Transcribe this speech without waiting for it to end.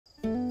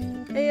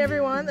Hey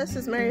everyone, this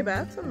is Mary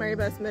Beth from Mary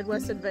Beth's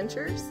Midwest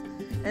Adventures,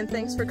 and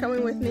thanks for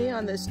coming with me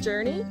on this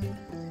journey.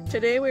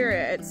 Today we are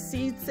at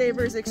Seed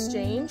Savers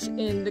Exchange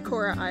in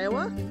Decorah,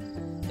 Iowa.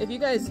 If you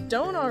guys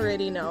don't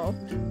already know,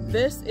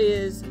 this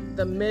is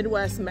the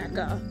Midwest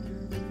Mecca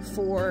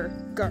for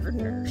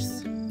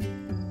gardeners.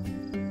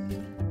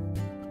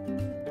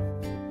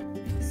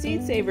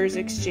 Seed Savers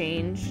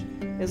Exchange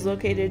is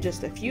located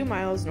just a few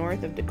miles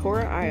north of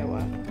Decorah,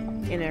 Iowa,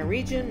 in a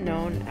region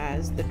known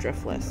as the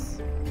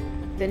Driftless.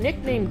 The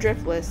nickname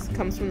Driftless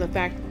comes from the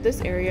fact that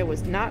this area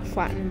was not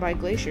flattened by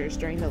glaciers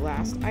during the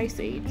last ice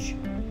age.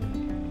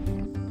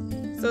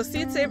 So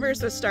Seed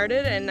Savers was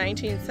started in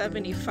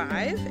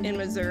 1975 in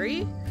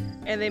Missouri,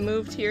 and they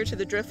moved here to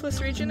the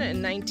Driftless region in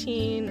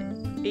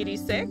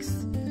 1986,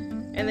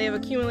 and they have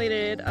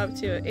accumulated up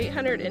to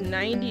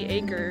 890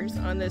 acres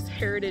on this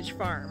heritage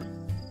farm.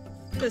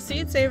 The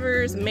Seed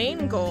Savers'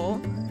 main goal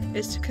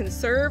is to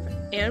conserve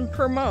and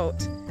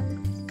promote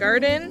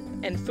garden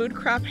and food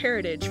crop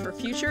heritage for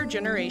future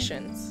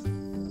generations.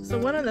 So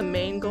one of the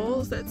main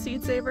goals at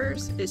Seed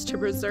Savers is to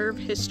preserve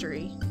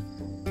history,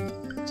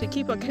 to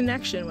keep a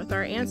connection with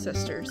our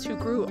ancestors who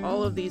grew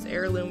all of these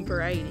heirloom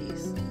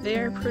varieties. They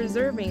are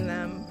preserving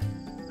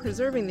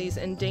these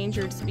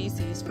endangered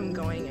species from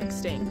going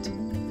extinct.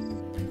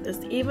 This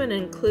even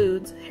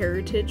includes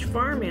heritage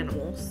farm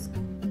animals.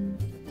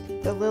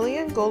 The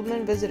Lillian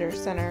Goldman Visitor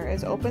Center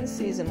is open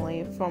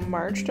seasonally from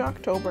March to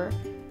October,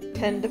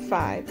 10 to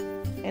 5,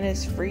 and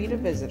is free to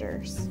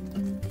visitors.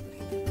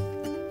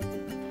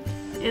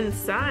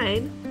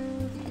 Inside,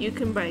 you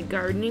can buy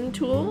gardening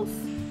tools,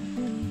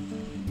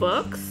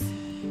 books,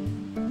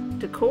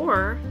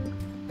 decor,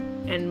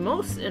 and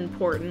most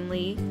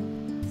importantly,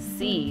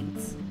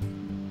 seeds.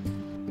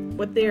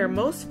 What they are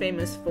most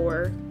famous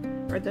for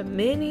are the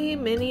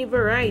many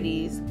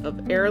varieties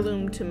of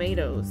heirloom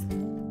tomatoes.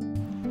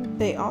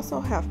 They also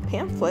have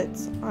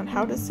pamphlets on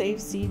how to save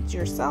seeds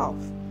yourself,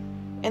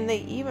 and they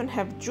even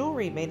have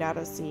jewelry made out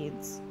of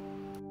seeds.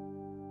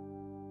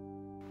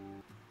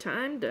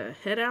 Time to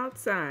head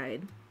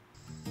outside.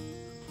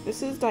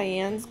 This is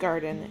Diane's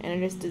garden, and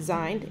it is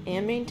designed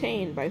and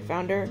maintained by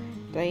founder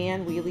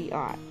Diane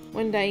Wheely-Ott.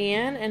 When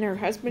Diane and her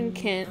husband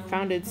Kent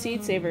founded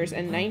Seed Savers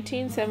in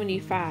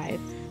 1975,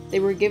 they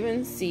were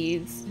given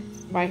seeds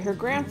by her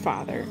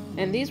grandfather,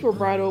 and these were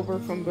brought over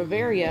from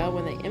Bavaria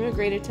when they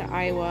immigrated to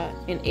Iowa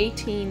in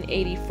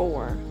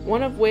 1884,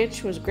 one of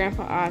which was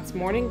Grandpa Ott's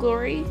Morning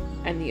Glory,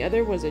 and the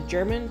other was a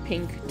German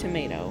pink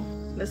tomato.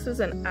 This is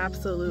an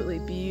absolutely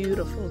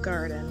beautiful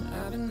garden.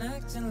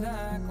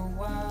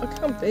 Look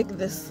how big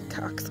this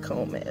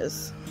coxcomb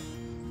is.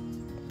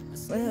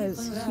 That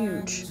is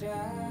huge.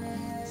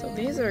 So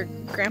these are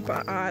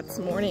Grandpa Ott's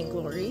Morning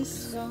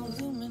Glories.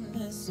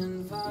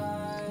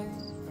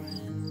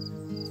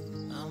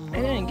 I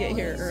didn't get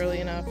here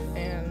early enough,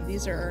 and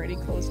these are already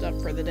closed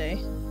up for the day.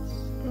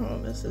 Oh,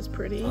 this is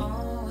pretty.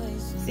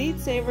 Seed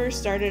Savers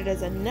started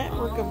as a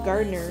network of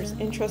gardeners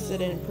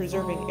interested in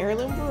preserving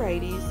heirloom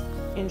varieties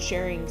and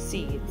sharing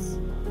seeds.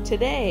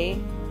 Today,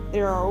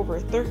 there are over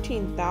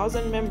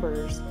 13,000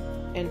 members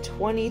and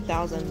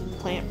 20,000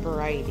 plant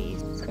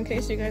varieties. In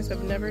case you guys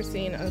have never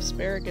seen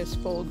asparagus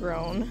full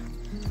grown,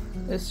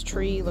 this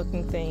tree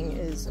looking thing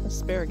is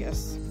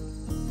asparagus.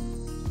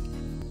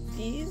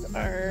 These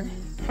are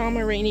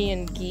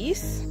Pomeranian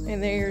geese,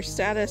 and their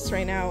status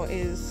right now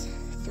is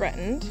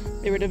threatened.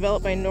 They were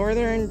developed by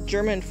northern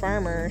German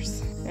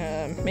farmers,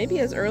 maybe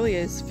as early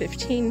as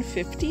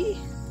 1550.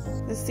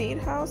 The seed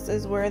house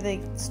is where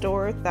they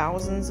store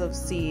thousands of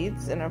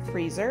seeds in a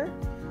freezer,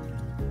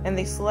 and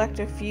they select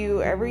a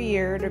few every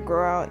year to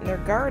grow out in their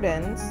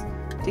gardens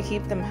to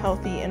keep them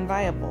healthy and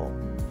viable.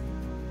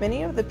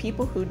 Many of the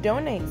people who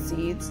donate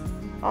seeds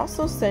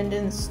also send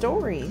in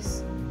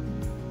stories.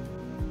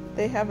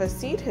 They have a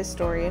seed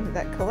historian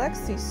that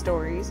collects these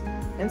stories,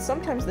 and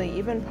sometimes they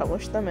even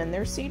publish them in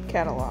their seed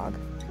catalog.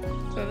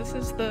 So this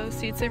is the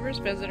Seed Savers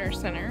Visitor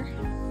Center,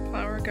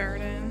 flower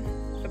garden.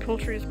 The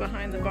poultry is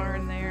behind the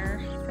barn there,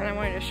 and I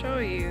wanted to show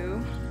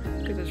you,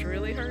 because it's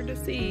really hard to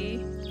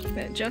see,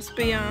 that just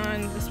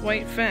beyond this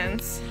white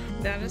fence,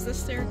 that is the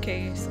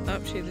staircase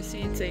up to the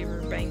Seed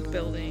Saver Bank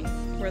building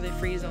where they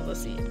freeze all the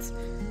seeds.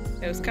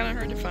 It was kind of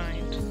hard to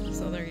find,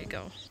 so there you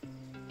go.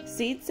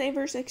 Seed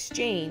Savers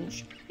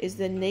Exchange is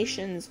the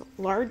nation's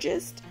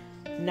largest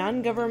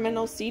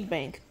non-governmental seed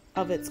bank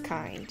of its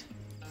kind.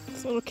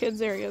 This little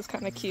kids area is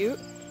kind of cute.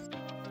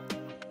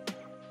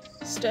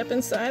 Step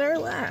inside our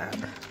lab.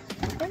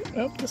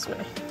 Oh, this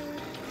way.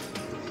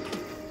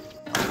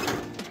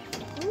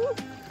 Ooh.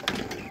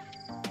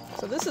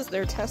 So this is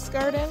their test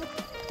garden.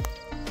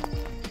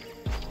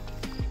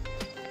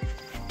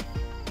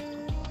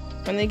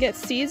 When they get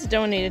seeds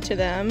donated to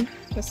them,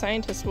 the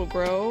scientists will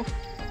grow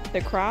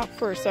the crop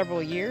for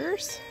several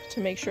years to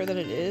make sure that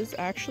it is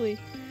actually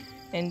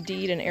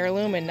indeed an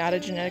heirloom and not a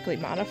genetically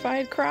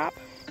modified crop.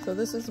 So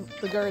this is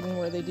the garden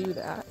where they do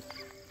that.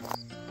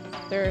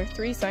 There are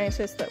 3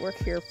 scientists that work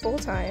here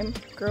full-time,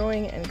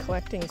 growing and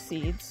collecting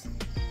seeds.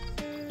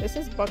 This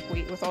is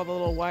buckwheat with all the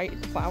little white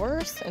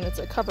flowers, and it's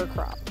a cover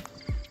crop.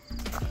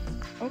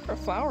 okra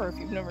flower if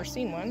you've never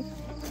seen one.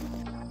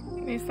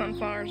 These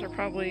sunflowers are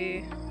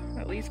probably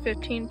at least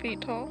 15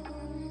 feet tall.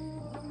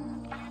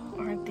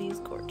 Aren't these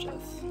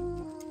gorgeous?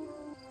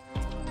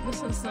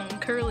 This is some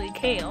curly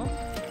kale.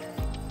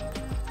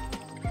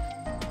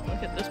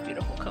 Look at this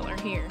beautiful color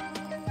here.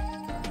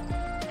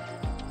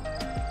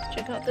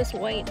 Check out this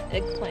white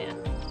eggplant.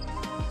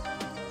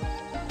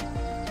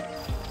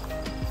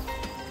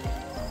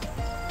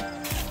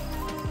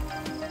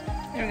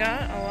 We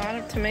got a lot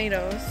of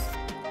tomatoes.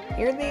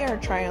 Here they are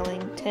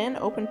trialing 10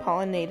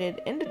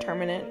 open-pollinated,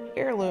 indeterminate,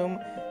 heirloom,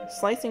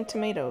 slicing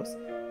tomatoes,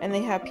 and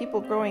they have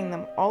people growing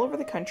them all over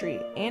the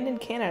country and in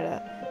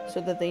Canada so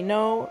that they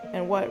know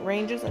in what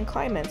ranges and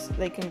climates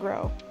they can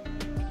grow.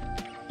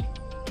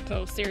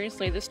 So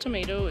seriously, this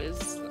tomato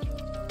is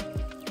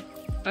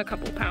a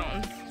couple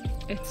pounds.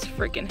 It's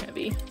freaking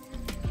heavy.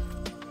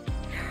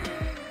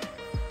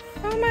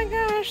 Oh my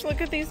gosh,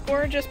 look at these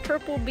gorgeous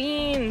purple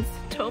beans.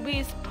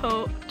 Toby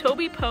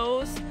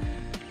Poe's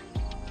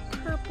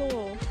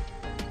purple.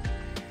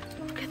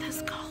 Look at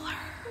this color.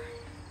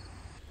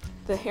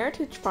 The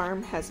Heritage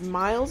Farm has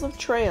miles of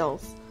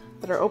trails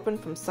that are open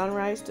from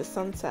sunrise to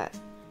sunset.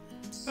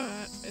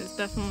 It's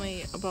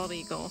definitely a bald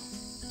eagle.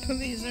 So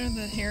these are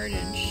the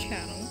heritage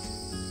cattle.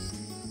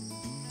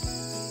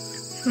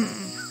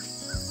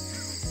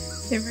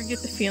 You ever get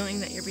the feeling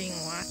that you're being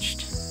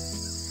watched?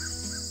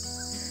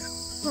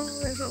 Oh,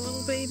 there's a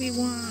little baby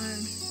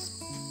one.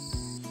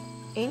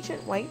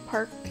 Ancient white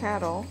park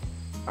cattle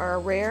are a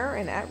rare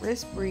and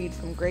at-risk breed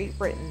from Great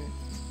Britain.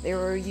 They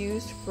were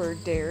used for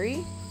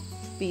dairy,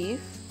 beef,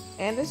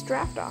 and as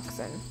draft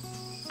oxen.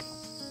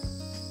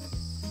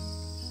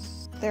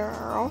 There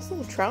are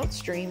also trout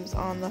streams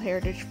on the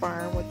Heritage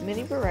Farm with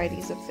many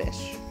varieties of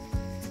fish.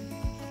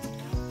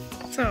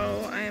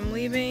 So I am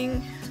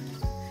leaving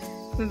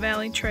the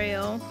Valley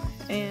Trail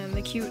and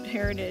the cute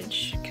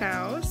heritage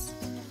cows,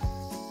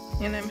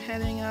 and I'm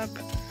heading up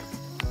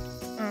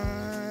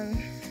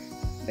on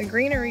the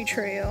greenery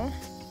trail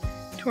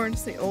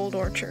towards the old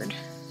orchard.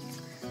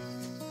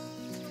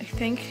 I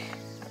think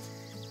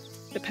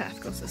the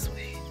path goes this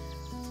way.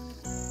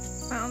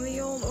 Found the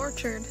old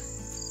orchard.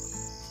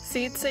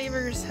 Seed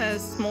Savers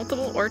has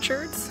multiple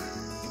orchards,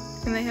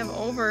 and they have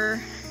over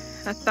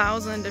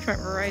 1,000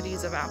 different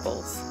varieties of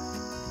apples.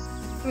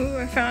 Ooh,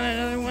 I found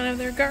another one of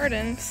their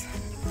gardens.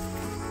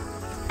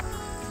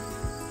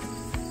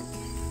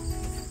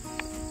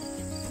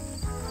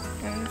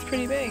 And it's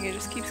pretty big, it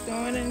just keeps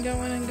going and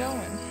going and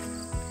going.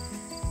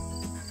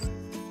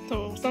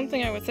 So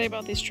something I would say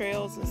about these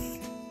trails is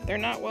they're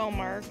not well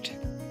marked.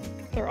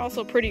 They're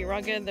also pretty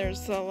rugged.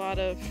 There's a lot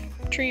of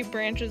tree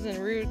branches and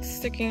roots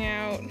sticking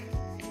out.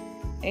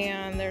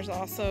 And there's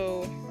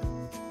also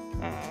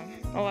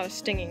a lot of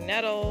stinging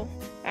nettle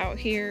out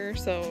here,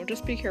 so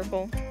just be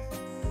careful.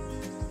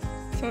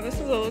 So this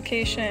is a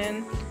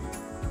location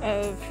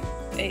of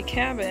a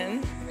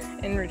cabin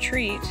in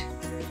retreat.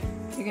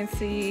 You can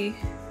see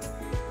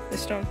the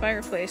stone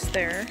fireplace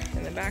there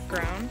in the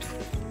background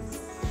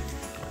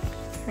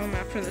from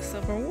after the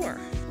Civil War.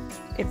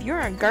 If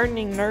you're a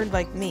gardening nerd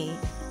like me,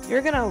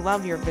 you're gonna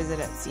love your visit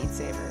at Seed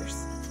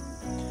Savers.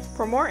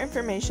 For more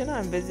information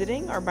on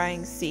visiting or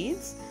buying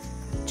seeds,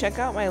 check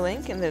out my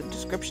link in the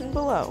description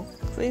below.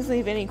 Please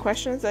leave any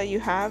questions that you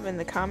have in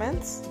the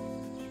comments.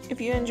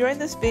 If you enjoyed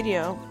this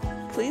video,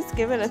 please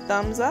give it a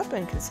thumbs up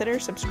and consider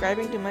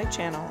subscribing to my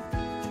channel.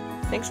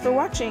 Thanks for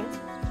watching,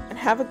 and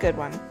have a good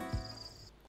one.